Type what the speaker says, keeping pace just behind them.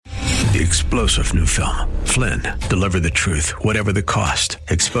The explosive new film, Flynn, deliver the truth, whatever the cost,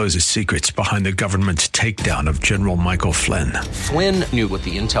 exposes secrets behind the government's takedown of General Michael Flynn. Flynn knew what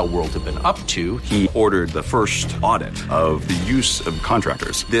the intel world had been up to. He ordered the first audit of the use of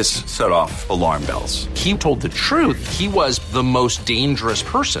contractors. This set off alarm bells. He told the truth. He was the most dangerous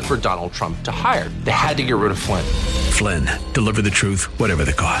person for Donald Trump to hire. They had to get rid of Flynn. Flynn, deliver the truth, whatever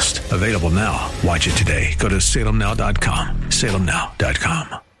the cost. Available now. Watch it today. Go to salemnow.com.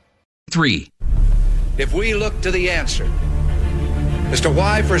 salemnow.com. 3. If we look to the answer as to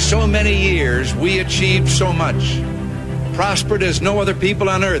why for so many years we achieved so much, prospered as no other people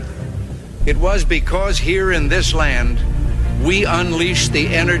on earth, it was because here in this land we unleashed the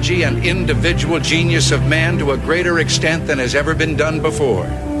energy and individual genius of man to a greater extent than has ever been done before.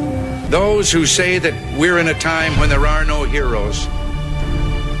 Those who say that we're in a time when there are no heroes,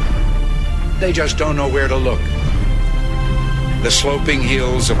 they just don't know where to look. The sloping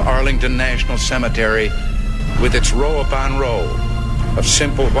hills of Arlington National Cemetery, with its row upon row of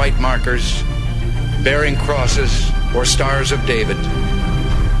simple white markers bearing crosses or stars of David,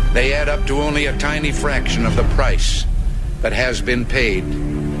 they add up to only a tiny fraction of the price that has been paid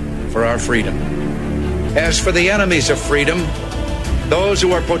for our freedom. As for the enemies of freedom, those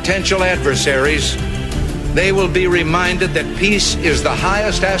who are potential adversaries, they will be reminded that peace is the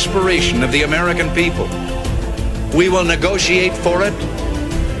highest aspiration of the American people. We will negotiate for it,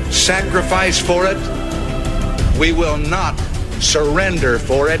 sacrifice for it. We will not surrender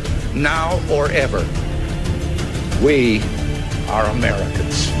for it now or ever. We are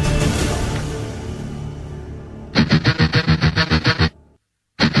Americans.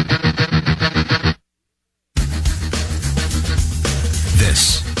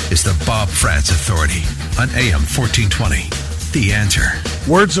 This is the Bob Frantz Authority on AM 1420. The Answer.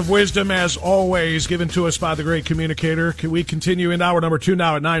 Words of wisdom, as always, given to us by the great communicator. Can we continue in hour number 2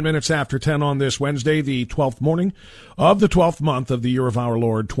 now at 9 minutes after 10 on this Wednesday, the 12th morning of the 12th month of the year of our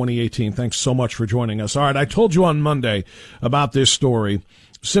Lord, 2018. Thanks so much for joining us. All right, I told you on Monday about this story.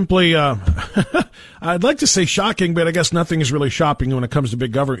 Simply, I'd like to say shocking, but I guess nothing is really shocking when it comes to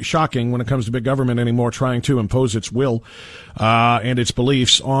big government anymore, trying to impose its will and its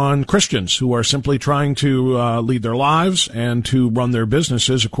beliefs on Christians who are simply trying to lead their lives and to run their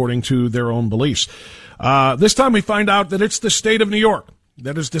businesses according to their own beliefs. This time we find out that it's the state of New York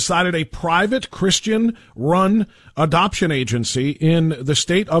that has decided a private Christian-run adoption agency in the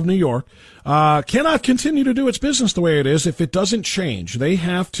state of New York cannot continue to do its business the way it is if it doesn't change. They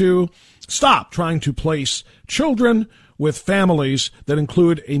have to stop trying to place children with families that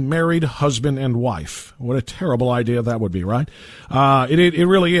include a married husband and wife. What a terrible idea that would be, right? It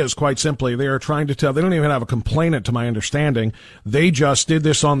really is, quite simply. They are trying to tell, they don't even have a complainant, to my understanding. They just did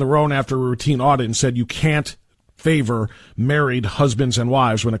this on their own after a routine audit and said you can't favor married husbands and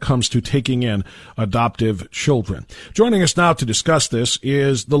wives when it comes to taking in adoptive children. Joining us now to discuss this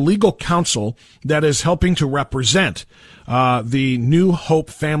is the legal counsel that is helping to represent the New Hope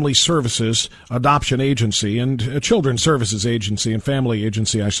Family Services Adoption Agency and Children's Services Agency and Family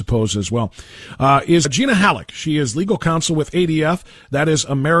Agency, I suppose, as well, is Gina Halleck. She is legal counsel with ADF, that is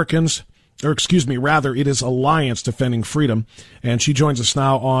it is Alliance Defending Freedom, and she joins us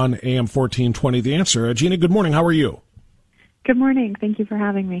now on AM 1420, The Answer. Gina, good morning. How are you? Good morning. Thank you for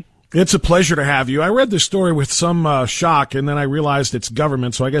having me. It's a pleasure to have you. I read this story with some shock, and then I realized it's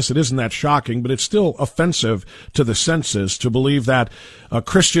government, so I guess it isn't that shocking, but it's still offensive to the senses to believe that a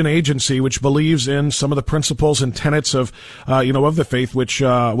Christian agency which believes in some of the principles and tenets of, of the faith, which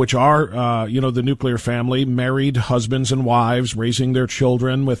are, the nuclear family, married husbands and wives, raising their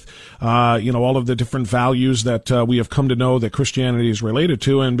children with, all of the different values that we have come to know that Christianity is related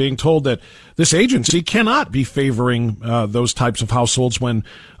to, and being told that this agency cannot be favoring those types of households when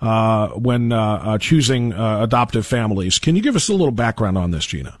choosing adoptive families. Can you give us a little background on this,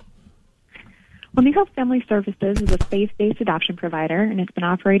 Gina? Well, New Hope Family Services is a faith-based adoption provider, and it's been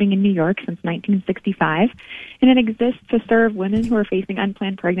operating in New York since 1965, and it exists to serve women who are facing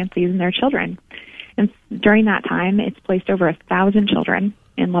unplanned pregnancies and their children. And during that time, it's placed over 1,000 children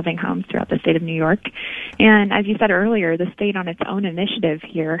in loving homes throughout the state of New York. And as you said earlier, the state on its own initiative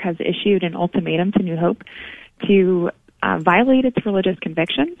here has issued an ultimatum to New Hope to violate its religious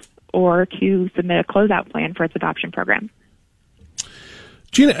convictions or to submit a closeout plan for its adoption program.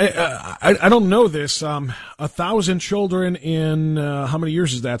 Gina, I don't know this. 1,000 children in how many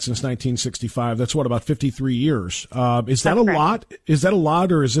years is that since 1965? That's about 53 years. Is that a lot? Is that a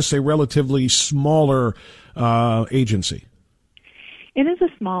lot, or is this a relatively smaller agency? It is a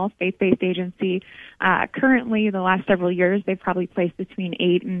small faith-based agency. Currently, the last several years, they've probably placed between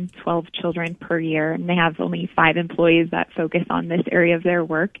 8 and 12 children per year, and they have only 5 employees that focus on this area of their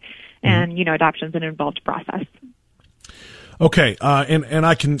work. And, adoption's an involved process. Okay, and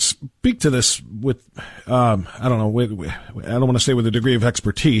I can speak to this with, I don't want to say with a degree of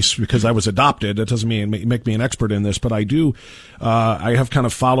expertise because I was adopted. That doesn't make me an expert in this, but I do, I have kind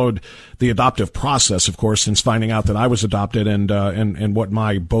of followed the adoptive process, of course, since finding out that I was adopted and what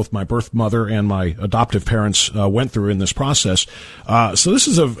both my birth mother and my adoptive parents, went through in this process. So this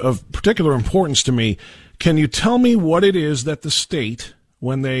is of particular importance to me. Can you tell me what it is that the state,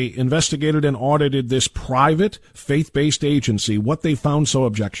 when they investigated and audited this private faith-based agency, what they found so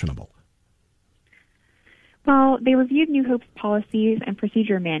objectionable? Well, they reviewed New Hope's policies and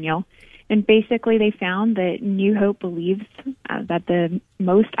procedure manual, and basically they found that New Hope believes that the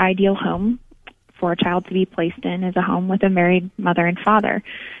most ideal home for a child to be placed in is a home with a married mother and father.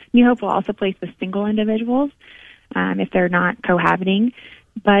 New Hope will also place with single individuals if they're not cohabiting,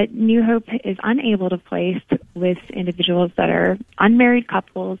 but New Hope is unable to place with individuals that are unmarried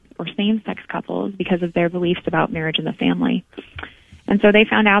couples or same-sex couples because of their beliefs about marriage and the family. And so they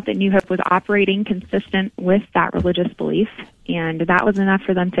found out that New Hope was operating consistent with that religious belief, and that was enough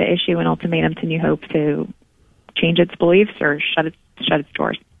for them to issue an ultimatum to New Hope to change its beliefs or shut its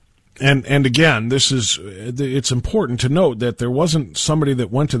doors. And again, it's important to note that there wasn't somebody that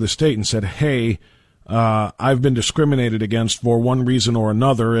went to the state and said, hey, I've been discriminated against for one reason or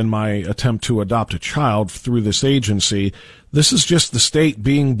another in my attempt to adopt a child through this agency. This is just the state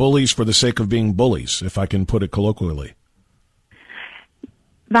being bullies for the sake of being bullies, if I can put it colloquially.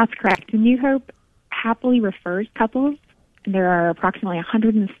 That's correct. New Hope happily refers couples. There are approximately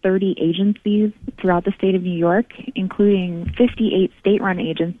 130 agencies throughout the state of New York, including 58 state-run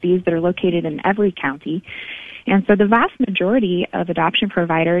agencies that are located in every county. And so the vast majority of adoption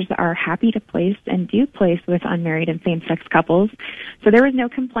providers are happy to place and do place with unmarried and same-sex couples. So there was no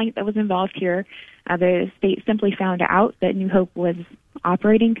complaint that was involved here. The state simply found out that New Hope was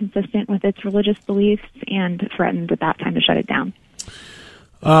operating consistent with its religious beliefs and threatened at that time to shut it down.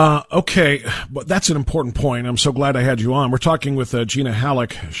 Okay, but that's an important point. I'm so glad I had you on. We're talking with Gina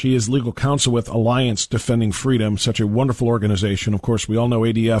Halleck. She is legal counsel with Alliance Defending Freedom, such a wonderful organization. Of course, we all know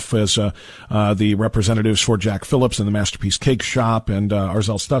ADF as the representatives for Jack Phillips and the Masterpiece Cake Shop and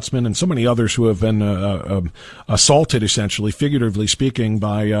Arzell Stutzman and so many others who have been assaulted, essentially, figuratively speaking,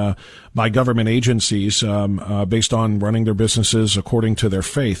 by government agencies based on running their businesses according to their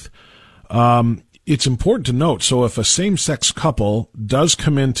faith. It's important to note, so if a same-sex couple does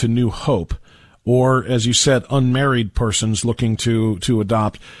come into New Hope, or, as you said, unmarried persons looking to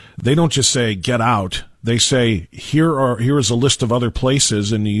adopt, they don't just say, get out. They say, here is a list of other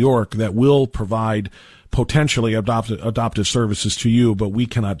places in New York that will provide potentially adoptive services to you, but we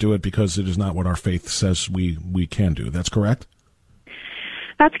cannot do it because it is not what our faith says we can do. That's correct?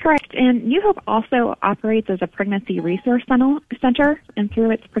 That's correct. And New Hope also operates as a pregnancy resource center, and through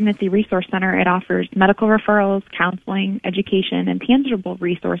its pregnancy resource center, it offers medical referrals, counseling, education, and tangible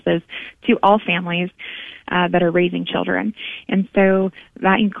resources to all families that are raising children. And so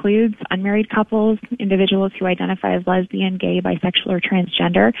that includes unmarried couples, individuals who identify as lesbian, gay, bisexual, or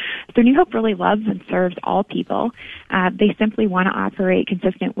transgender. So New Hope really loves and serves all people. They simply want to operate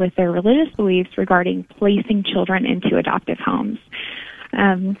consistent with their religious beliefs regarding placing children into adoptive homes.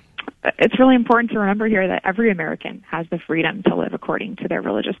 It's really important to remember here that every American has the freedom to live according to their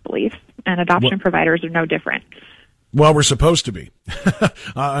religious beliefs, and adoption providers are no different. Well, we're supposed to be.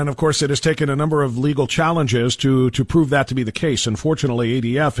 And of course, it has taken a number of legal challenges to prove that to be the case. Unfortunately,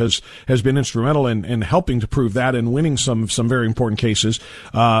 ADF has been instrumental in helping to prove that and winning some very important cases.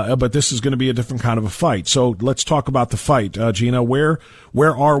 But this is going to be a different kind of a fight. So let's talk about the fight. Gina, where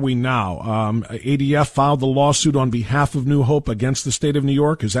are we now? ADF filed the lawsuit on behalf of New Hope against the state of New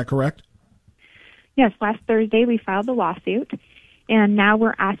York. Is that correct? Yes, last Thursday we filed the lawsuit, and now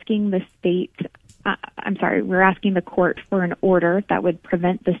we're asking the state we're asking the court for an order that would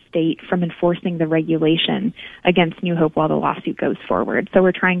prevent the state from enforcing the regulation against New Hope while the lawsuit goes forward. So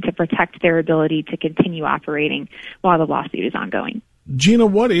we're trying to protect their ability to continue operating while the lawsuit is ongoing. Gina,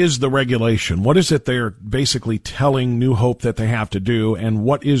 what is the regulation? What is it they're basically telling New Hope that they have to do, and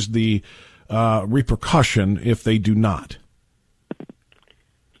what is the repercussion if they do not?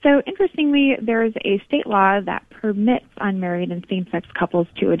 So, interestingly, there is a state law that permits unmarried and same-sex couples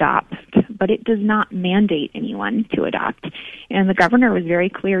to adopt, but it does not mandate anyone to adopt. And the governor was very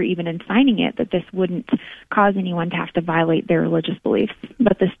clear, even in signing it, that this wouldn't cause anyone to have to violate their religious beliefs.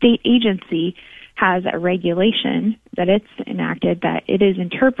 But the state agency has a regulation that it's enacted that it is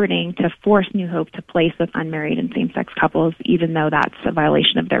interpreting to force New Hope to place with unmarried and same-sex couples, even though that's a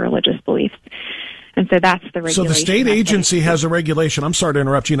violation of their religious beliefs. And so that's the regulation. So the state agency has a regulation. I'm sorry to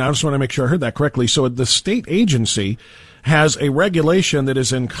interrupt you. I just want to make sure I heard that correctly. So the state agency has a regulation that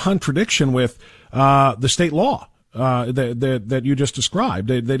is in contradiction with the state law that you just described,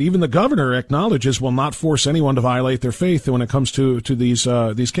 that even the governor acknowledges will not force anyone to violate their faith when it comes to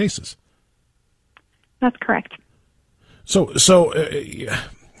these cases. That's correct. So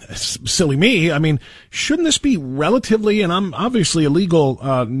silly me. I mean, shouldn't this be relatively? And I'm obviously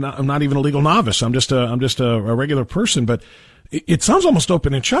I'm not even a legal novice. I'm just a regular person. But it sounds almost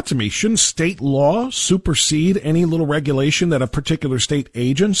open and shut to me. Shouldn't state law supersede any little regulation that a particular state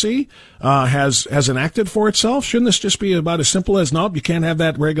agency has enacted for itself? Shouldn't this just be about as simple as, nope, you can't have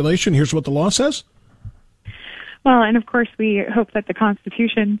that regulation. Here's what the law says. Well, and of course, we hope that the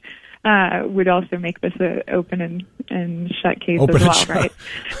Constitution would also make this an open and shut case as well, right?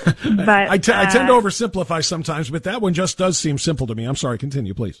 But I tend to oversimplify sometimes, but that one just does seem simple to me. I'm sorry.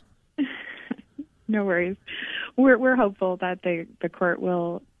 Continue, please. No worries. We're hopeful that the court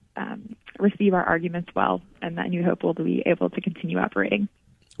will receive our arguments well, and that New Hope will be able to continue operating.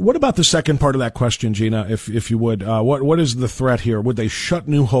 What about the second part of that question, Gina, if you would? What is the threat here? Would they shut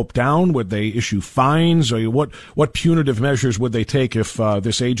New Hope down? Would they issue fines? Or what punitive measures would they take if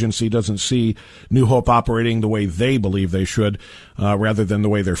this agency doesn't see New Hope operating the way they believe they should, rather than the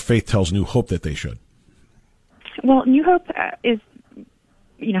way their faith tells New Hope that they should? Well, New Hope has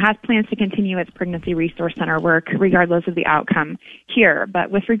plans to continue its pregnancy resource center work regardless of the outcome here.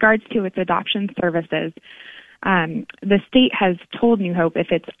 But with regards to its adoption services, the state has told New Hope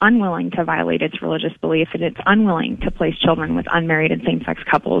if it's unwilling to violate its religious belief and it's unwilling to place children with unmarried and same-sex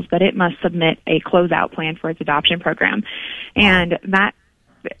couples, that it must submit a closeout plan for its adoption program. And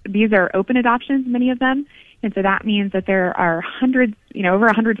these are open adoptions, many of them. And so that means that there are hundreds, over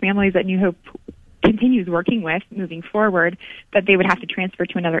 100 families that New Hope continues working with moving forward, that they would have to transfer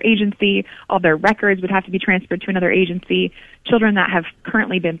to another agency. All their records would have to be transferred to another agency. Children that have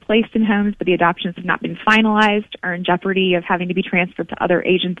currently been placed in homes but the adoptions have not been finalized are in jeopardy of having to be transferred to other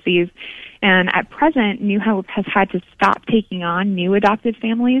agencies. And at present, New Hope has had to stop taking on new adopted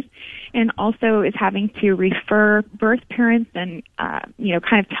families, and also is having to refer birth parents and,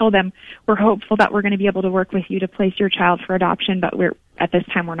 kind of tell them, we're hopeful that we're going to be able to work with you to place your child for adoption, but at this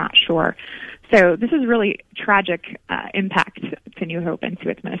time we're not sure. So this is really tragic impact to New Hope and to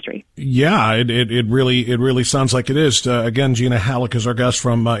its ministry. Yeah, it really sounds like it is. Again, Gina Halleck is our guest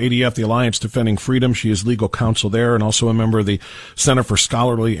from ADF, the Alliance Defending Freedom. She is legal counsel there and also a member of the Center for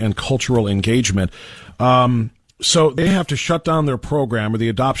Scholarly and Cultural Engagement. So they have to shut down their program or the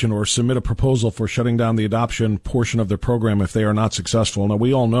adoption, or submit a proposal for shutting down the adoption portion of their program if they are not successful. Now,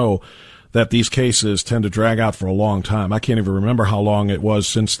 we all know that these cases tend to drag out for a long time. I can't even remember how long it was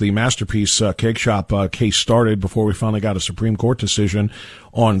since the Masterpiece Cake Shop case started before we finally got a Supreme Court decision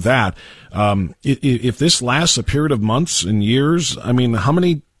on that. If this lasts a period of months and years, I mean, how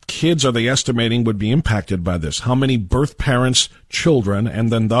many kids are they estimating would be impacted by this? How many birth parents, children,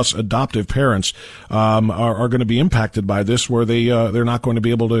 and then thus adoptive parents are going to be impacted by this, where they're not going to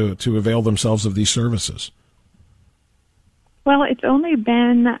be able to avail themselves of these services? Well, it's only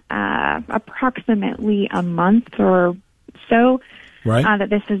been approximately a month or so that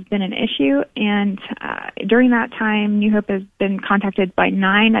this has been an issue. And during that time, New Hope has been contacted by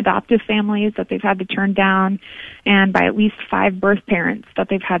 9 adoptive families that they've had to turn down, and by at least 5 birth parents that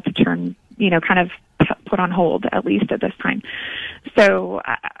they've had to turn, kind of put on hold, at least at this time. So,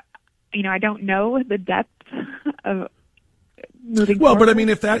 I don't know the depth of moving forward. But I mean,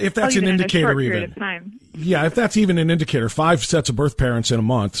 if that's an indicator, if that's even an indicator, 5 sets of birth parents in a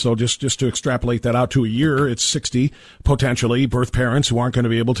month. So just to extrapolate that out to a year, it's 60 potentially birth parents who aren't going to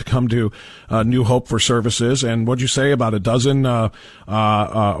be able to come to New Hope for services. And what'd you say, about a dozen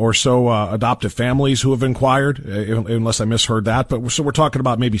or so adoptive families who have inquired, unless I misheard that. But so we're talking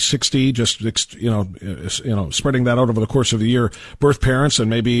about maybe 60, just spreading that out over the course of the year, birth parents, and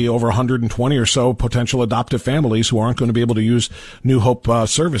maybe over 120 or so potential adoptive families who aren't going to be able to use New Hope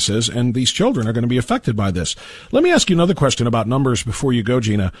services, and these children are going to be affected by this. Let me ask you another question about numbers before you go,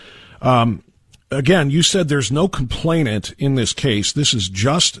 Gina. Again, you said there's no complainant in this case. This is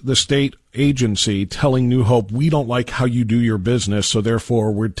just the state agency telling New Hope, we don't like how you do your business, so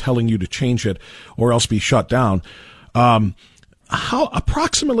therefore we're telling you to change it or else be shut down.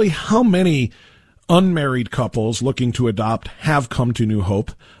 Approximately how many unmarried couples looking to adopt have come to New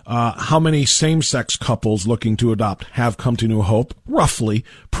Hope? How many same-sex couples looking to adopt have come to New Hope, roughly,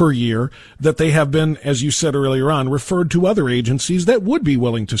 per year, that they have been, as you said earlier on, referred to other agencies that would be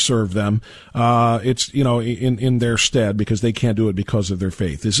willing to serve them, in their stead, because they can't do it because of their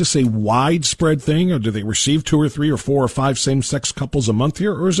faith? Is this a widespread thing, or do they receive 2 or 3 or 4 or 5 same-sex couples a month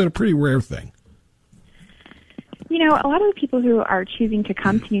here, or is it a pretty rare thing? A lot of the people who are choosing to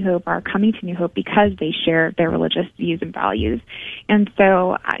come to New Hope are coming to New Hope because they share their religious views and values. And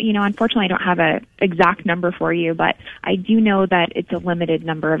so, unfortunately, I don't have an exact number for you, but I do know that it's a limited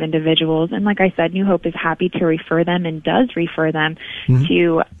number of individuals. And like I said, New Hope is happy to refer them and does refer them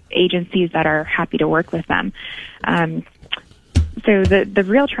to agencies that are happy to work with them. So the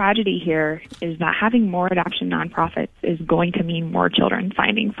real tragedy here is that having more adoption nonprofits is going to mean more children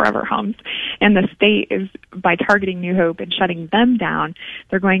finding forever homes. And the state is, by targeting New Hope and shutting them down,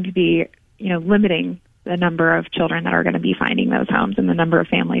 they're going to be, limiting the number of children that are going to be finding those homes and the number of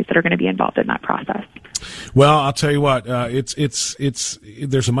families that are going to be involved in that process. Well, I'll tell you what,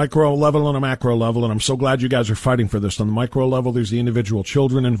 there's a micro level and a macro level, and I'm so glad you guys are fighting for this. On the micro level, there's the individual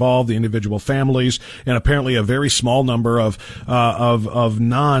children involved, the individual families, and apparently a very small number of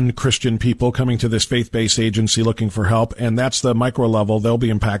non-Christian people coming to this faith-based agency looking for help, and that's the micro level they'll be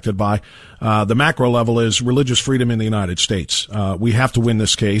impacted by. The macro level is religious freedom in the United States. We have to win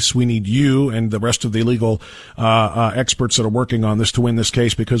this case. We need you and the rest of the legal experts that are working on this to win this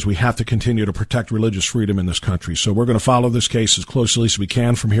case, because we have to continue to protect religious freedom in this country. So we're going to follow this case as closely as we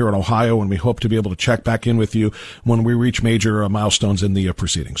can from here in Ohio, and we hope to be able to check back in with you when we reach major milestones in the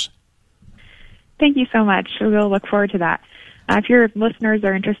proceedings. Thank you so much. We'll look forward to that. If your listeners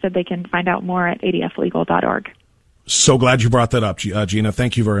are interested, they can find out more at adflegal.org. So glad you brought that up, Gina.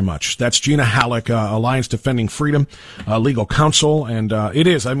 Thank you very much. That's Gina Halleck, Alliance Defending Freedom, legal counsel. And it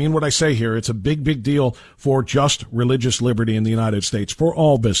is, I mean what I say here, it's a big, big deal for just religious liberty in the United States, for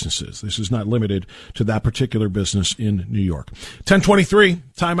all businesses. This is not limited to that particular business in New York. 10:23,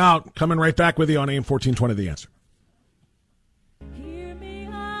 time out. Coming right back with you on AM 1420, The Answer. Hear me,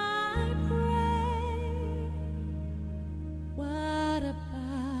 I pray. What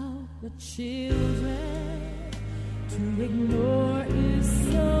about the children? To ignore is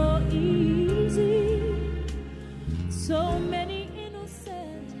so easy. So many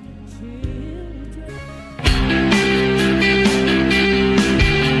innocent children.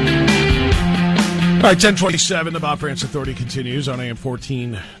 All right, 10:27, the Bob Frantz Authority continues on AM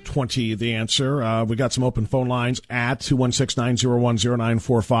 1420, The Answer. We got some open phone lines at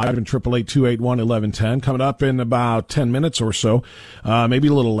 216-901-0945 and 888-281-1110. Coming up in about 10 minutes or so, maybe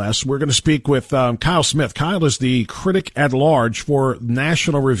a little less. We're going to speak with Kyle Smith. Kyle is the critic at large for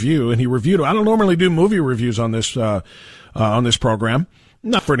National Review, and he reviewed. I don't normally do movie reviews on this program.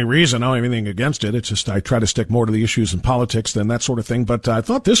 Not for any reason. I don't have anything against it. It's just I try to stick more to the issues and politics than that sort of thing. But I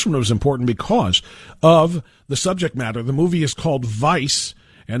thought this one was important because of the subject matter. The movie is called Vice,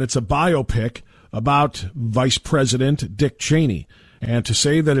 and it's a biopic about Vice President Dick Cheney. And to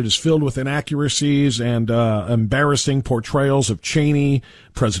say that it is filled with inaccuracies and embarrassing portrayals of Cheney,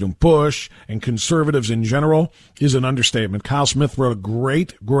 President Bush, and conservatives in general is an understatement. Kyle Smith wrote a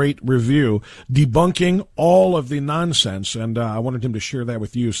great review debunking all of the nonsense, and I wanted him to share that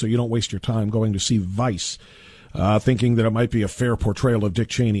with you so you don't waste your time going to see Vice, thinking that it might be a fair portrayal of Dick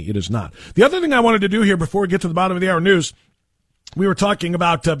Cheney. It is not. The other thing I wanted to do here before we get to the bottom of the hour news, we were talking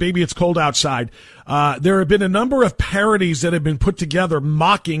about Baby It's Cold Outside. There have been a number of parodies that have been put together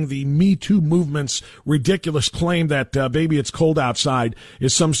mocking the Me Too movement's ridiculous claim that Baby It's Cold Outside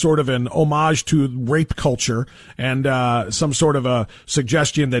is some sort of an homage to rape culture and some sort of a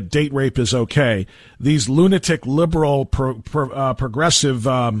suggestion that date rape is okay. These lunatic, liberal, progressive,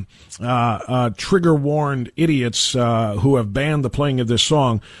 trigger-warned idiots who have banned the playing of this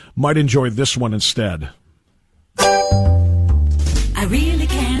song might enjoy this one instead. I really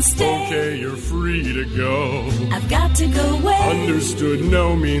can't stay. Okay, you're free to go. I've got to go away. Understood,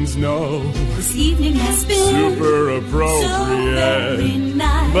 no means no. This evening has been super appropriate. So very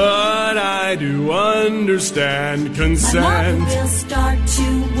nice. But I do understand consent. My mother will start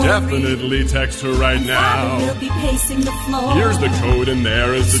to worry. Definitely text her right now. Father will be pacing the floor. Here's the code and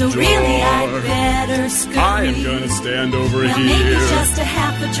there is the door. So really I'd better scurry. I am gonna stand over here. Maybe just a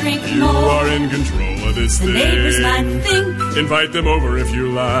half a drink you more. You are in control of this The thing. neighbors might think. Invite them over if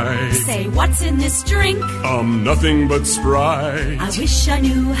you like. Say, what's in this drink? Nothing but Sprite. I wish I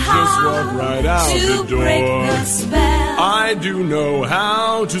knew how Just walk right out to the door. break the spell. I do know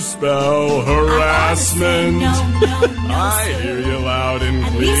how to spell harassment. No, I hear you loud and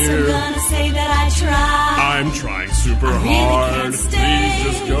At least I'm clear. gonna say that I tried. I'm trying super I really hard. can't stay.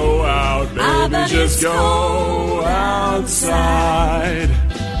 Please just go out, baby. but Just it's go cold outside.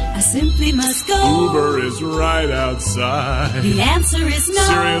 I simply must go. Uber is right outside. The answer is no.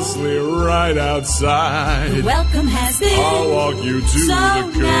 Seriously, right outside. The welcome has been I'll walk you to so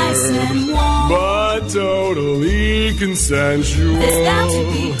the curb, nice and warm. but totally consensual. There's bound to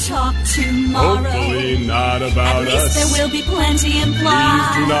be talk tomorrow. Hopefully not about At least us. there will be plenty Please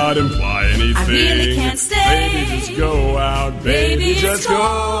implied. do not imply anything. I really can't stay. Baby, just go out. Baby, just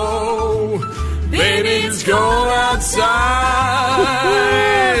go. Baby, just go outside.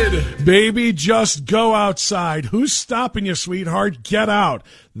 Baby, just go outside. Who's stopping you, sweetheart? Get out.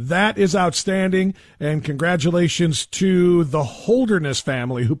 That is outstanding, and congratulations to the Holderness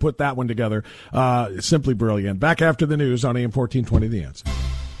family who put that one together. Simply brilliant. Back after the news on AM 1420, The Answer.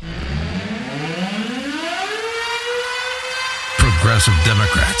 Progressive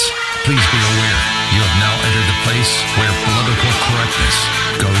Democrats, please be aware you have now entered the place where political correctness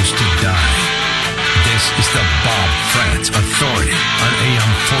goes to die. This is the Bob France Authority on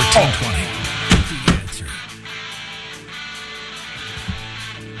AM 1420. The Answer.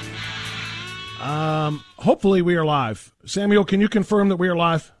 Hopefully we are live. Samuel, can you confirm that we are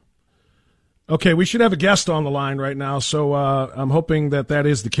live? Okay, we should have a guest on the line right now, so I'm hoping that that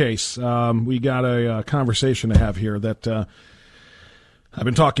is the case. We got a conversation to have here that I've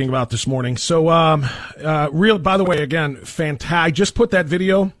been talking about this morning. So, by the way, again, fantastic. I just put that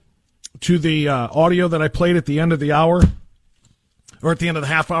video to the audio that I played at the end of the hour, or at the end of the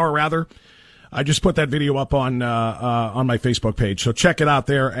half hour, rather. I just put that video up on my Facebook page. So check it out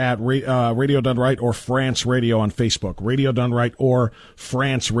there at Radio Done Right or France Radio on Facebook. Radio Done Right or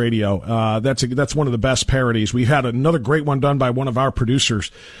France Radio. That's one of the best parodies. We had another great one done by one of our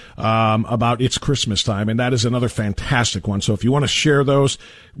producers about It's Christmas Time, and that is another fantastic one. So if you want to share those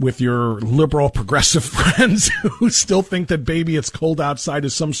with your liberal progressive friends who still think that Baby It's Cold Outside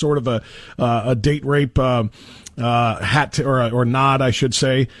is some sort of a date rape hat or nod, I should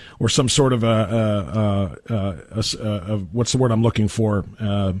say, or some sort of what's the word I'm looking for?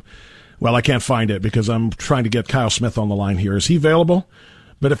 Well, I can't find it because I'm trying to get Kyle Smith on the line here. Is he available?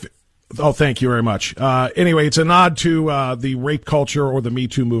 But thank you very much. Anyway, it's a nod to the rape culture or the Me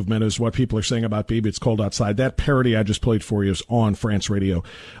Too movement is what people are saying about Baby It's Cold Outside. That parody I just played for you is on France Radio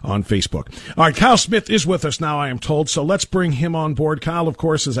on Facebook. All right, Kyle Smith is with us now, I am told, so let's bring him on board. Kyle, of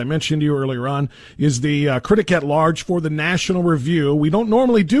course, as I mentioned to you earlier on, is the critic at large for the National Review. We don't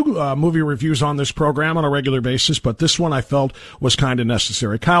normally do movie reviews on this program on a regular basis, but this one I felt was kind of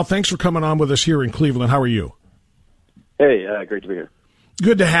necessary. Kyle, thanks for coming on with us here in Cleveland. How are you? Hey, great to be here.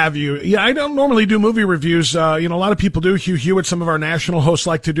 Good to have you. Yeah, I don't normally do movie reviews. A lot of people do. Hugh Hewitt, some of our national hosts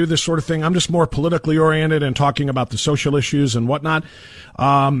like to do this sort of thing. I'm just more politically oriented and talking about the social issues and whatnot.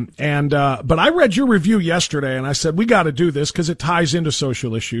 But I read your review yesterday and I said, we got to do this because it ties into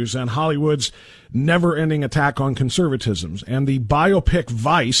social issues and Hollywood's never-ending attack on conservatism. And the biopic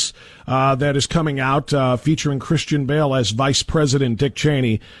Vice, that is coming out, featuring Christian Bale as Vice President Dick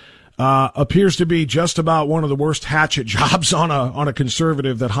Cheney, appears to be just about one of the worst hatchet jobs on a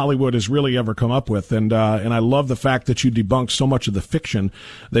conservative that Hollywood has really ever come up with. And I love the fact that you debunk so much of the fiction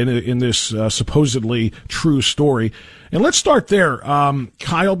in this supposedly true story. And let's start there,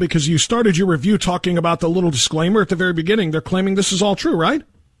 Kyle, because you started your review talking about the little disclaimer at the very beginning. They're claiming this is all true, right?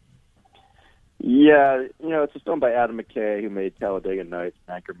 Yeah, it's a film by Adam McKay, who made Talladega Nights,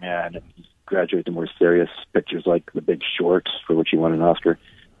 Anchorman, and he's graduated to more serious pictures like The Big Short, for which he won an Oscar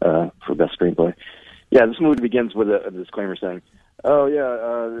for Best Screenplay. Yeah, this movie begins with a disclaimer saying,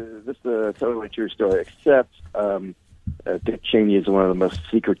 this is a totally true story, except Dick Cheney is one of the most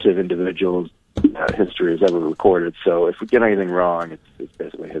secretive individuals history has ever recorded, so if we get anything wrong, it's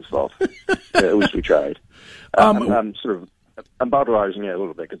basically his fault. At least we tried. I'm bottlizing it a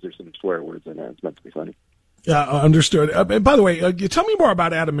little bit because there's some swear words in there. It's meant to be funny. Understood. By the way, tell me more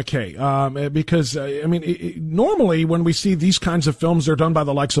about Adam McKay, because, normally when we see these kinds of films, they're done by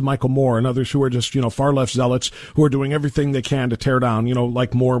the likes of Michael Moore and others who are just, far left zealots who are doing everything they can to tear down,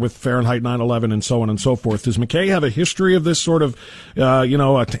 like Moore with Fahrenheit 9/11 and so on and so forth. Does McKay have a history of this sort of,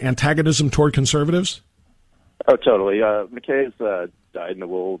 antagonism toward conservatives? Oh, totally. McKay's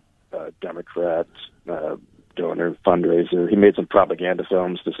dyed-in-the-wool Democrat, donor, fundraiser. He made some propaganda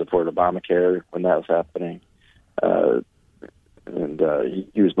films to support Obamacare when that was happening. and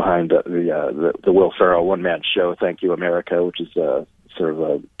he was behind the Will Ferrell one-man show, Thank You, America, which is sort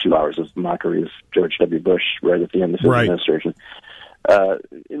of 2 hours of mockery of George W. Bush right at the end of his administration.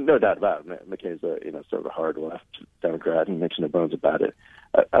 No doubt about it. McKay's sort of a hard left Democrat, and makes no bones about it.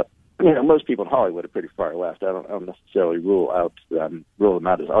 Most people in Hollywood are pretty far left. I don't necessarily rule them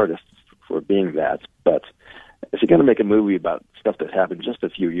out as artists for being that, but if you're going to make a movie about stuff that happened just a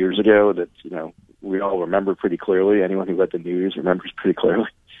few years ago that we all remember pretty clearly, anyone who read the news remembers pretty clearly,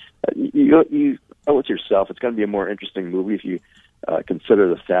 you owe it to yourself. It's going to be a more interesting movie if you consider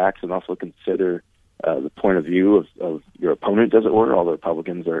the facts and also consider the point of view of your opponent, as it were. All the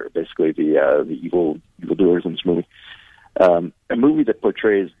Republicans are basically the evildoers in this movie. A movie that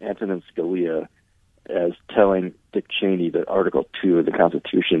portrays Antonin Scalia as telling Dick Cheney that Article 2 of the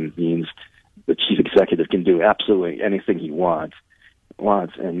Constitution means the chief executive can do absolutely anything he wants.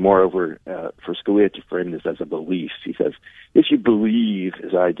 And moreover, for Scalia to frame this as a belief, he says, if you believe,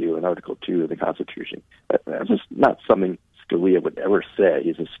 as I do, in Article 2 of the Constitution, that's just not something Scalia would ever say.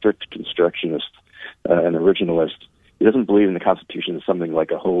 He's a strict constructionist, an originalist. He doesn't believe in the Constitution as something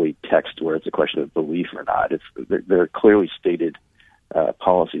like a holy text where it's a question of belief or not. There are clearly stated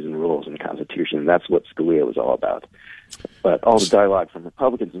policies and rules in the Constitution, and that's what Scalia was all about. But all the dialogue from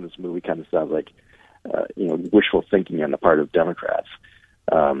Republicans in this movie kind of sounds like wishful thinking on the part of Democrats.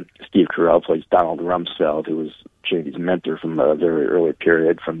 Steve Carell plays Donald Rumsfeld, who was Cheney's mentor from a very early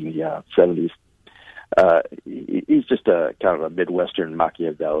period from the 70s. He's just a kind of a Midwestern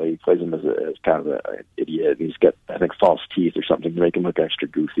Machiavelli. He plays him as kind of an idiot, and he's got, I think, false teeth or something to make him look extra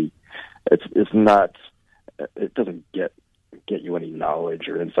goofy. It's not. It doesn't get you any knowledge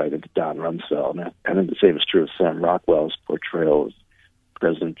or insight into Don Rumsfeld. And I think the same is true of Sam Rockwell's portrayal of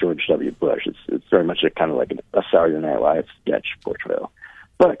President George W. Bush. It's very much a kind of like a Saturday Night Live sketch portrayal.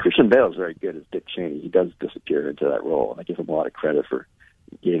 But Christian Bale is very good as Dick Cheney. He does disappear into that role, and I give him a lot of credit for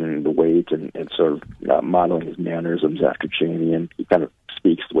gaining the weight and sort of modeling his mannerisms after Cheney, and he kind of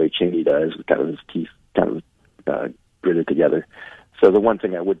speaks the way Cheney does, with kind of his teeth kind of gritted together. So the one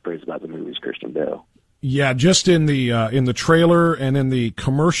thing I would praise about the movie is Christian Bale. Yeah, just in the trailer and in the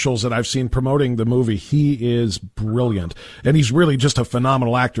commercials that I've seen promoting the movie, he is brilliant, and he's really just a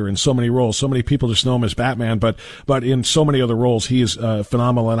phenomenal actor in so many roles. So many people just know him as Batman, but in so many other roles, he is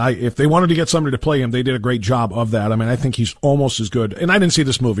phenomenal. And if they wanted to get somebody to play him, they did a great job of that. I mean, I think he's almost as good. And I didn't see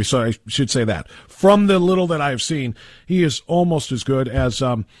this movie, so I should say that from the little that I have seen, he is almost as good as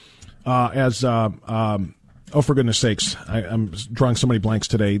oh, for goodness sakes, I'm drawing so many blanks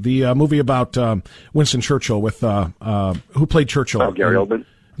today. The movie about Winston Churchill with who played Churchill? Oh, Gary Oldman.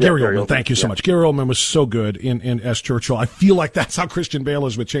 Gary Oldman, thank you so much. Gary Oldman was so good in as Churchill. I feel like that's how Christian Bale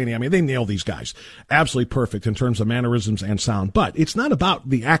is with Cheney. I mean, they nail these guys. Absolutely perfect in terms of mannerisms and sound. But it's not about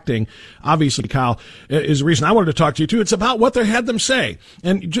the acting. Obviously, Kyle, is the reason I wanted to talk to you, too. It's about what they had them say.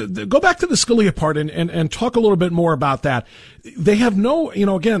 And go back to the Scalia part and talk a little bit more about that. They have no,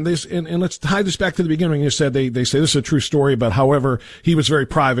 again, this, and let's tie this back to the beginning. You said they say this is a true story, but however, he was very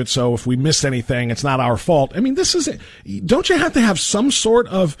private, so if we missed anything, it's not our fault. I mean, don't you have to have some sort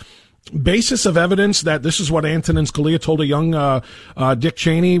of basis of evidence that this is what Antonin Scalia told a young Dick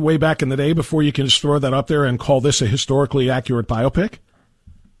Cheney way back in the day before you can just throw that up there and call this a historically accurate biopic?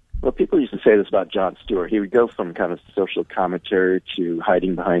 Well, people used to say this about Jon Stewart. He would go from kind of social commentary to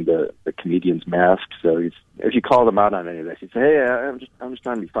hiding behind the comedian's mask. So if you called him out on any of this, he'd say, "Hey, I'm just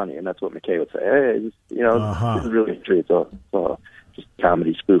trying to be funny," and that's what McKay would say. "Hey, this is really true. It's all just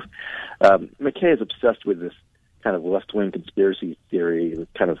comedy spoof." McKay is obsessed with this kind of left-wing conspiracy theory, this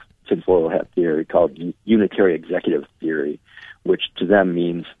kind of tinfoil hat theory called unitary executive theory, which to them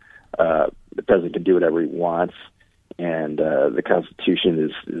means the president can do whatever he wants. And the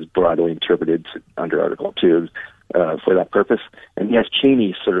Constitution is broadly interpreted under Article 2 for that purpose. And he has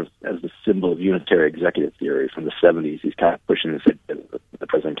Cheney sort of as the symbol of unitary executive theory from the 70s. He's kind of pushing this that the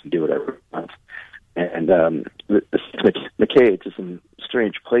president can do whatever he wants. And McKay to some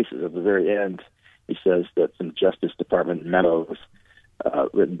strange places. At the very end, he says that some Justice Department memos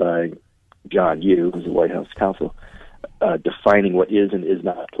written by John Yoo, who's the White House counsel, defining what is and is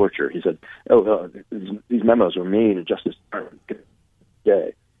not torture. He said, these memos were made in Justice Department.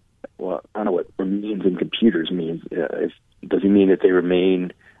 Okay. Well, I don't know what remains in computers means. Does he mean that they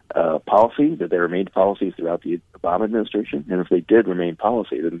remain policy, that they remained policy throughout the Obama administration? And if they did remain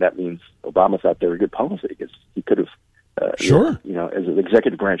policy, then that means Obama thought they were good policy, because he could have, sure, as an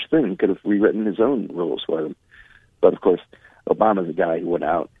executive branch thing, he could have rewritten his own rules for them. But, of course, Obama's a guy who went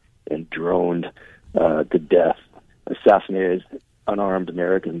out and droned to death, assassinated unarmed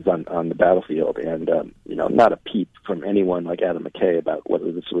Americans on the battlefield, and not a peep from anyone like Adam McKay about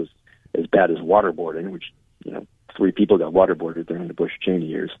whether this was as bad as waterboarding, which 3 people got waterboarded during the Bush-Cheney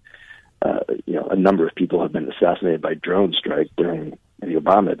years. A number of people have been assassinated by drone strike during the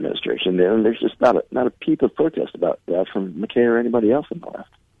Obama administration. And there's just not a peep of protest about that from McKay or anybody else in the left.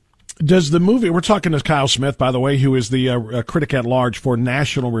 Does the movie, we're talking to Kyle Smith, by the way, who is the critic at large for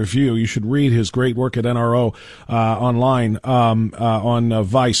National Review. You should read his great work at NRO online on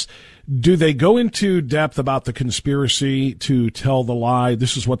Vice. Do they go into depth about the conspiracy to tell the lie?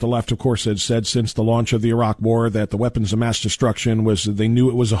 This is what the left, of course, had said since the launch of the Iraq War, that the weapons of mass destruction they knew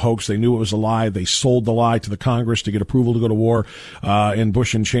it was a hoax. They knew it was a lie. They sold the lie to the Congress to get approval to go to war. And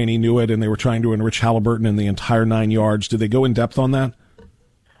Bush and Cheney knew it, and they were trying to enrich Halliburton in the entire 9 yards. Do they go in depth on that?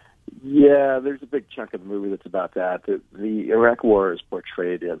 Yeah, there's a big chunk of the movie that's about that. The Iraq War is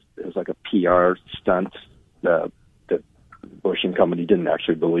portrayed as like a PR stunt that Bush and company didn't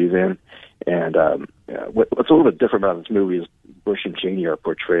actually believe in. And what's a little bit different about this movie is Bush and Cheney are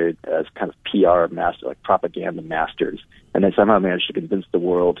portrayed as kind of PR master, like propaganda masters, and they somehow managed to convince the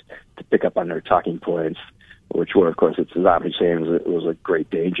world to pick up on their talking points, which were, of course, it's Saddam Hussein was a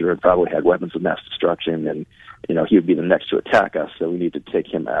great danger and probably had weapons of mass destruction, and he would be the next to attack us, so we need to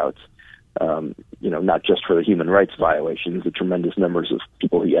take him out. Not just for the human rights violations, the tremendous numbers of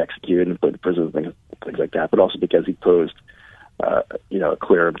people he executed and put in prison, things like that, but also because he posed, a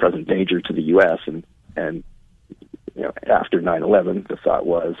clear and present danger to the U.S. And after 9/11, the thought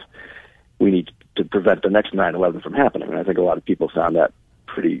was we need to prevent the next 9/11 from happening. And I think a lot of people found that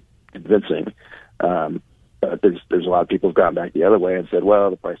pretty convincing. But there's a lot of people who've gone back the other way and said, well,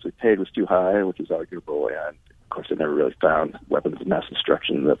 the price we paid was too high, which is arguable, and of course they never really found weapons of mass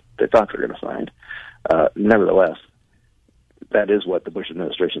destruction that they thought they were going to find. Nevertheless, that is what the Bush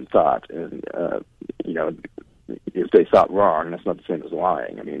administration thought, and if they thought wrong, that's not the same as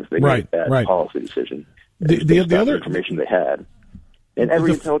lying. I mean, if they made a bad policy decision, the other information they had, and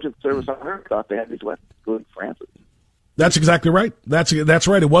every intelligence service on Earth thought they had these weapons, including France's. That's exactly right. That's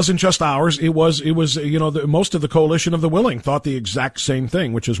right. It wasn't just ours. It was, most of the coalition of the willing thought the exact same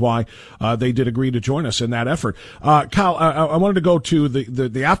thing, which is why, they did agree to join us in that effort. Kyle, I wanted to go to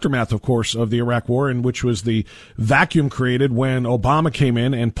the aftermath, of course, of the Iraq War, in which was the vacuum created when Obama came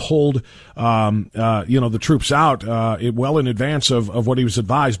in and pulled, the troops out, well in advance of what he was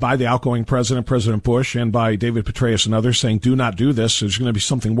advised by the outgoing president, President Bush, and by David Petraeus and others, saying, do not do this. There's going to be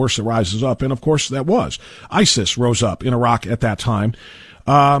something worse that rises up. And of course that was. ISIS rose up in Iraq at that time.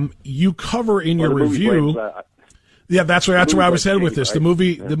 You cover in your review. Yeah, that's where I was headed with this. Right?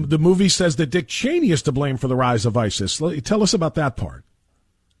 The movie says that Dick Cheney is to blame for the rise of ISIS. Tell us about that part.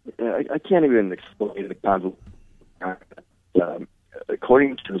 I can't even explain the concept.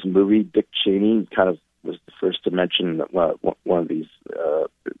 According to this movie, Dick Cheney kind of was the first to mention one of these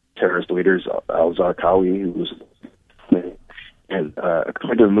terrorist leaders, al-Zarqawi, who was. And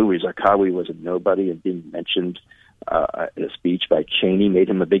according to the movie, Zarqawi was a nobody, and being mentioned in a speech by Cheney made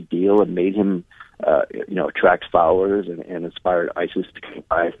him a big deal and made him, attract followers and inspired ISIS to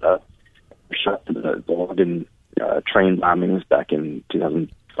rise up. Shot to the London train bombings back in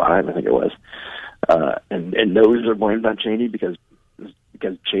 2005, I think it was. And those are blamed on Cheney because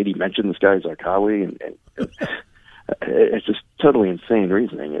Cheney mentioned this guy Zarqawi, and it's just totally insane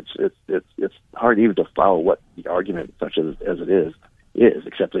reasoning. It's hard even to follow what the argument, such as it is,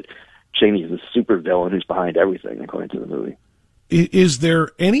 except that Cheney is a super villain who's behind everything, according to the movie. Is there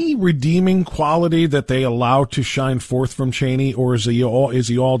any redeeming quality that they allow to shine forth from Cheney, or is he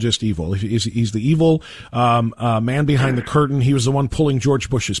all just evil? He's the evil man behind the curtain. He was the one pulling George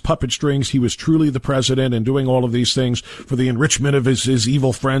Bush's puppet strings. He was truly the president and doing all of these things for the enrichment of his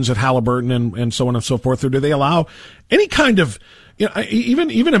evil friends at Halliburton and so on and so forth. Or do they allow any kind of,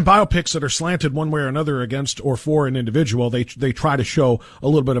 even in biopics that are slanted one way or another against or for an individual, they try to show a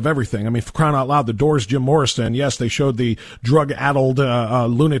little bit of everything. I mean, for crying out loud, The Doors' Jim Morrison, yes, they showed the drug-addled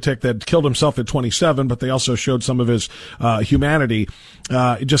lunatic that killed himself at 27, but they also showed some of his humanity,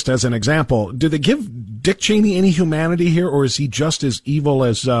 just as an example. Do they give Dick Cheney any humanity here, or is he just as evil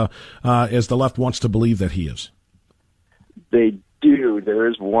as the left wants to believe that he is? They do. There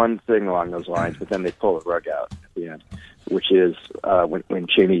is one thing along those lines, but then they pull the rug out at the end, which is when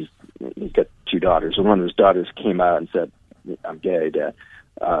Cheney's got 2 daughters, and one of his daughters came out and said, "I'm gay, Dad."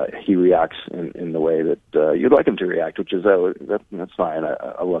 He reacts in the way that you'd like him to react, which is, that's fine.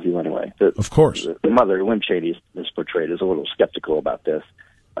 I love you anyway. Of course. The mother, Lynn Cheney, is portrayed as a little skeptical about this.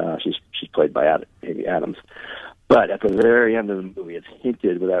 She's played by Amy Adams. But at the very end of the movie, it's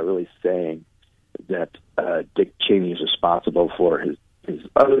hinted without really saying that Dick Cheney is responsible for his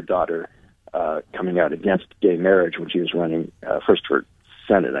other daughter coming out against gay marriage when she was running first for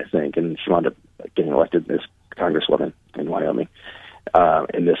Senate, I think, and she wound up getting elected as Congresswoman in Wyoming.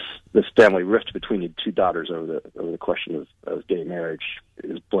 And this family rift between the two daughters over the question of gay marriage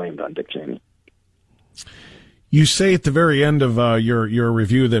is blamed on Dick Cheney. You say at the very end of your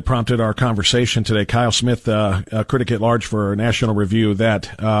review that prompted our conversation today, Kyle Smith, critic at large for National Review,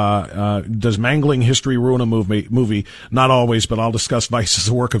 that does mangling history ruin a movie? Not always, but I'll discuss Vice as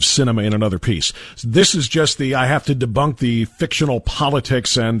a work of cinema in another piece. This is just I have to debunk the fictional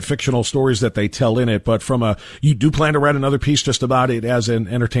politics and fictional stories that they tell in it, but you do plan to write another piece just about it as an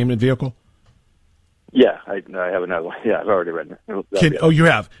entertainment vehicle? Yeah, I have another one. Yeah, I've already written it. You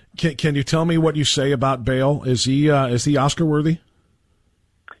have. Can you tell me what you say about Bale? Is he Oscar worthy?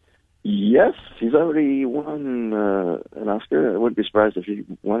 Yes, he's already won an Oscar. I wouldn't be surprised if he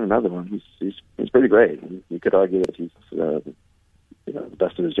won another one. He's pretty great. You could argue that he's the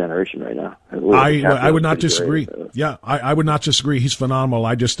best of his generation right now. I would not disagree. Yeah, I would not disagree. He's phenomenal.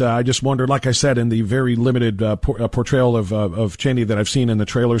 I just wondered, like I said, in the very limited portrayal of Cheney that I've seen in the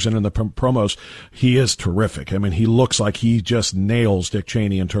trailers and in the promos, he is terrific. I mean, he looks like he just nails Dick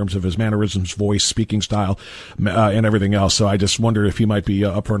Cheney in terms of his mannerisms, voice, speaking style, and everything else. So I just wondered if he might be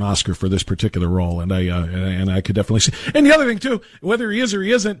up for an Oscar for this particular role, and I could definitely see. And the other thing too, whether he is or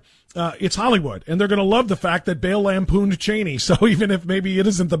he isn't, it's Hollywood, and they're going to love the fact that Bale lampooned Cheney. So even if maybe it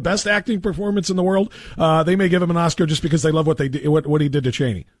isn't the best acting performance in the world, they may give him an Oscar just because they love what he did to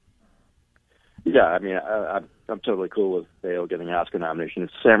Cheney. Yeah, I mean, I'm totally cool with Bale getting an Oscar nomination. If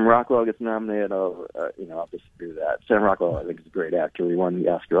Sam Rockwell gets nominated, I'll disagree with that. Sam Rockwell, I think, is a great actor. He won the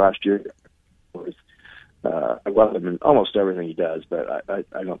Oscar last year. I love him in almost everything he does, but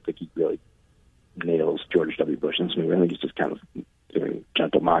I don't think he really nails George W. Bush in this movie. I think he's just kind of doing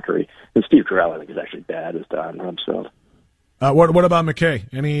gentle mockery. And Steve Carell, I think, is actually bad as Don Rumsfeld. What about McKay?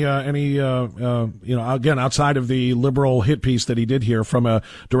 Any again, outside of the liberal hit piece that he did here, from a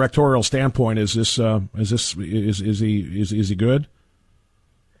directorial standpoint, is he good?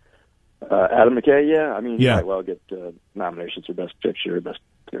 Adam McKay, yeah. I mean, he might well get nominations for Best Picture, Best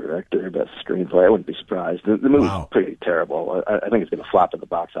Director, Best Screenplay. I wouldn't be surprised. The movie's pretty terrible. I think it's going to flop at the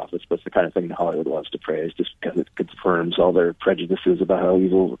box office, but it's the kind of thing that Hollywood loves to praise just because it confirms all their prejudices about how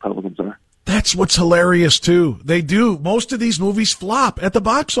evil Republicans are. That's what's hilarious, too. They do. Most of these movies flop at the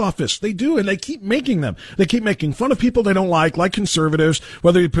box office. They do, and they keep making them. They keep making fun of people they don't like conservatives,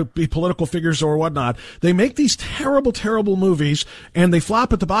 whether it be political figures or whatnot. They make these terrible, terrible movies, and they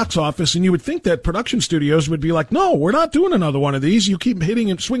flop at the box office, and you would think that production studios would be like, no, we're not doing another one of these. You keep hitting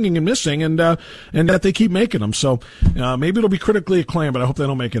and swinging and missing, and that they keep making them. So maybe it'll be critically acclaimed, but I hope they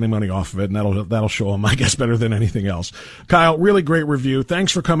don't make any money off of it, and that'll show them, I guess, better than anything else. Kyle, really great review.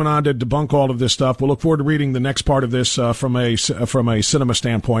 Thanks for coming on to debunk all of this stuff. We'll look forward to reading the next part of this from a cinema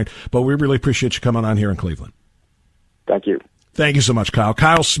standpoint, but we really appreciate you coming on here in Cleveland. Thank you. Thank you so much, Kyle.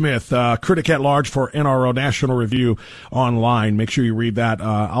 Kyle Smith, critic at large for NRO, National Review online. Make sure you read that.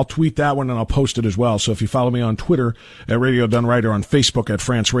 I'll tweet that one and I'll post it as well. So if you follow me on Twitter at Radio Done Right or on Facebook at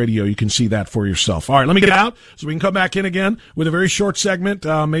France Radio, you can see that for yourself. All right, let me get out so we can come back in again with a very short segment.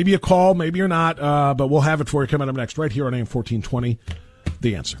 Maybe a call, maybe you're not, but we'll have it for you coming up next right here on AM 1420.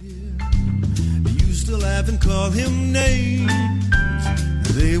 The Answer. You still haven't called him names.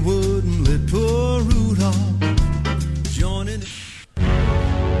 They wouldn't let poor Rudolph join in.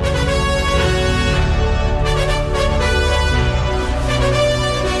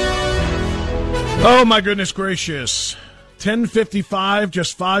 Oh, my goodness gracious. 10:55,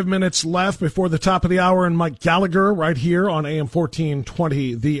 just 5 minutes left before the top of the hour, and Mike Gallagher right here on AM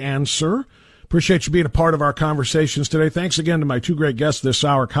 1420, The Answer. Appreciate you being a part of our conversations today. Thanks again to my two great guests this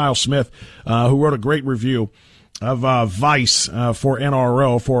hour, Kyle Smith, who wrote a great review of Vice for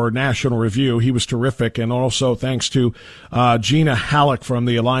NRO, for National Review. He was terrific. And also thanks to Gina Halleck from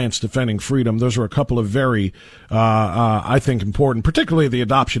the Alliance Defending Freedom. Those are a couple of very, I think, important, particularly the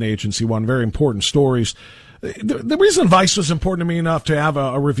Adoption Agency one, very important stories. The reason Vice was important to me enough to have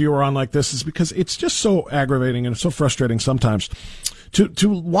a reviewer on like this is because it's just so aggravating and so frustrating sometimes to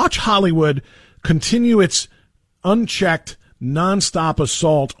watch Hollywood continue its unchecked, nonstop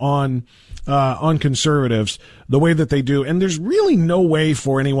assault on conservatives the way that they do, and there's really no way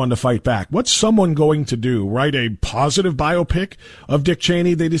for anyone to fight back. What's someone going to do? Write a positive biopic of Dick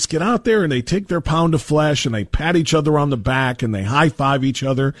Cheney? They just get out there and they take their pound of flesh and they pat each other on the back and they high-five each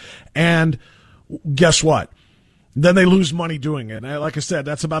other, and guess what? Then they lose money doing it. And like I said,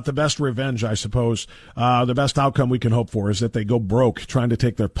 that's about the best revenge, I suppose. The best outcome we can hope for is that they go broke trying to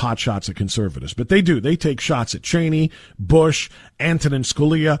take their pot shots at conservatives. But they do. They take shots at Cheney, Bush, Antonin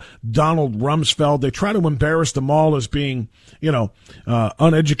Scalia, Donald Rumsfeld. They try to embarrass them all as being,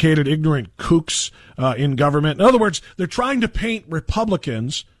 uneducated, ignorant kooks in government. In other words, they're trying to paint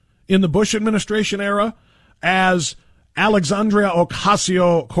Republicans in the Bush administration era as Alexandria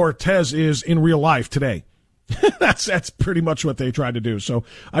Ocasio-Cortez is in real life today. That's pretty much what they tried to do. So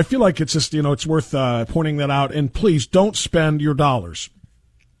I feel like it's just, it's worth pointing that out. And please don't spend your dollars.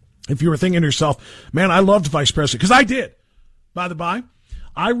 If you were thinking to yourself, man, I loved Vice President, because I did. By the by,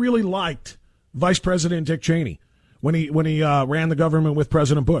 I really liked Vice President Dick Cheney when he ran the government with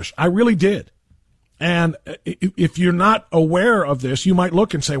President Bush. I really did. And if you're not aware of this, you might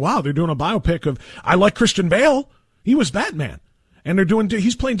look and say, wow, they're doing a biopic of, I like Christian Bale. He was Batman. And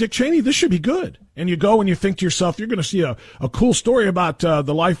he's playing Dick Cheney. This should be good. And you go and you think to yourself, you're going to see a cool story about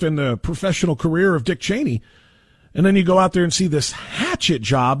the life and the professional career of Dick Cheney. And then you go out there and see this hatchet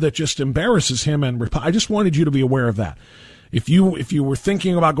job that just embarrasses him. And I just wanted you to be aware of that. If you were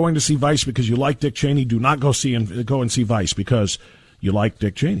thinking about going to see Vice because you like Dick Cheney, do not go and see Vice because you like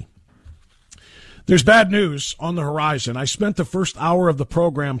Dick Cheney. There's bad news on the horizon. I spent the first hour of the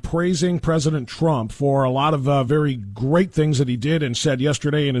program praising President Trump for a lot of very great things that he did and said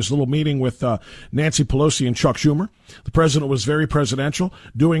yesterday in his little meeting with Nancy Pelosi and Chuck Schumer. The president was very presidential,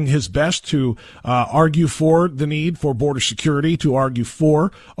 doing his best to argue for the need for border security, to argue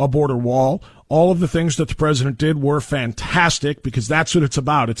for a border wall. All of the things that the president did were fantastic because that's what it's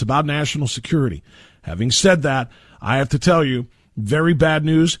about. It's about national security. Having said that, I have to tell you, very bad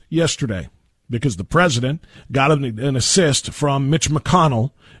news yesterday, because the president got an assist from Mitch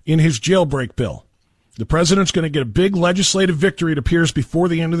McConnell in his jailbreak bill. The president's going to get a big legislative victory, it appears, before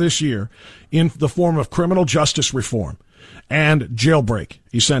the end of this year in the form of criminal justice reform and jailbreak,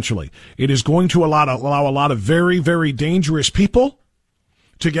 essentially. It is going to allow a lot of very, very dangerous people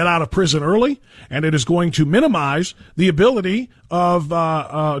to get out of prison early, and it is going to minimize the ability of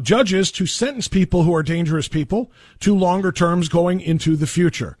judges to sentence people who are dangerous people to longer terms going into the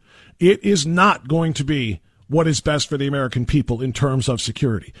future. It is not going to be what is best for the American people in terms of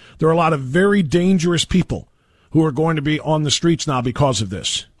security. There are a lot of very dangerous people who are going to be on the streets now because of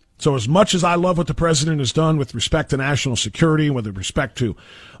this. So as much as I love what the president has done with respect to national security, with respect to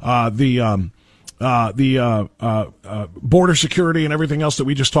the border security and everything else that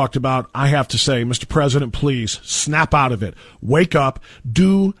we just talked about, I have to say, Mr. President, please snap out of it. Wake up.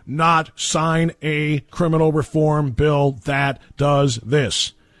 Do not sign a criminal reform bill that does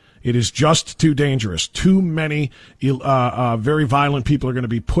this. It is just too dangerous. Too many very violent people are going to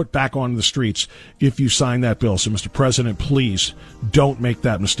be put back on the streets if you sign that bill. So, Mr. President, please don't make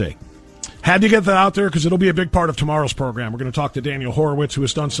that mistake. Had to get that out there because it'll be a big part of tomorrow's program. We're going to talk to Daniel Horowitz, who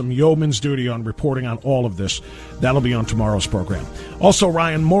has done some yeoman's duty on reporting on all of this. That'll be on tomorrow's program. Also,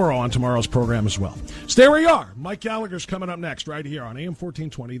 Ryan Morrow on tomorrow's program as well. Stay where you are. Mike Gallagher's coming up next right here on AM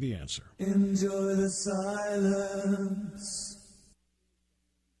 1420, The Answer. Enjoy the silence.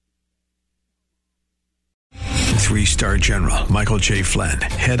 3-star General Michael J. Flynn,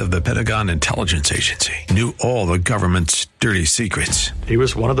 head of the Pentagon Intelligence Agency, knew all the government's dirty secrets. He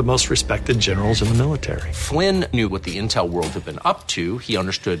was one of the most respected generals in the military. Flynn knew what the intel world had been up to. He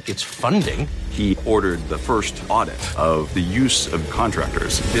understood its funding. He ordered the first audit of the use of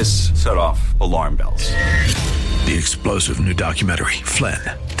contractors. This set off alarm bells. The explosive new documentary, Flynn,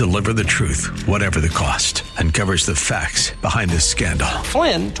 Deliver the Truth, Whatever the Cost, uncovers the facts behind this scandal.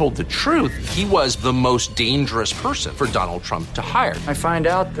 Flynn told the truth. He was the most dangerous person for Donald Trump to hire. I find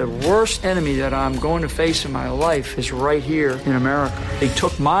out the worst enemy that I'm going to face in my life is right here in America. They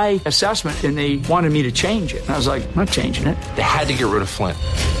took my assessment and they wanted me to change it. And I was like, I'm not changing it. They had to get rid of Flynn.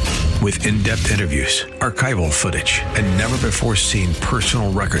 With in-depth interviews, archival footage, and never-before-seen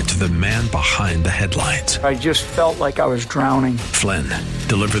personal records of the man behind the headlines. I just felt like I was drowning. Flynn,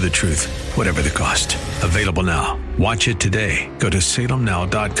 Deliver the Truth, Whatever the Cost. Available now. Watch it today. Go to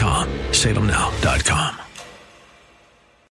salemnow.com. salemnow.com.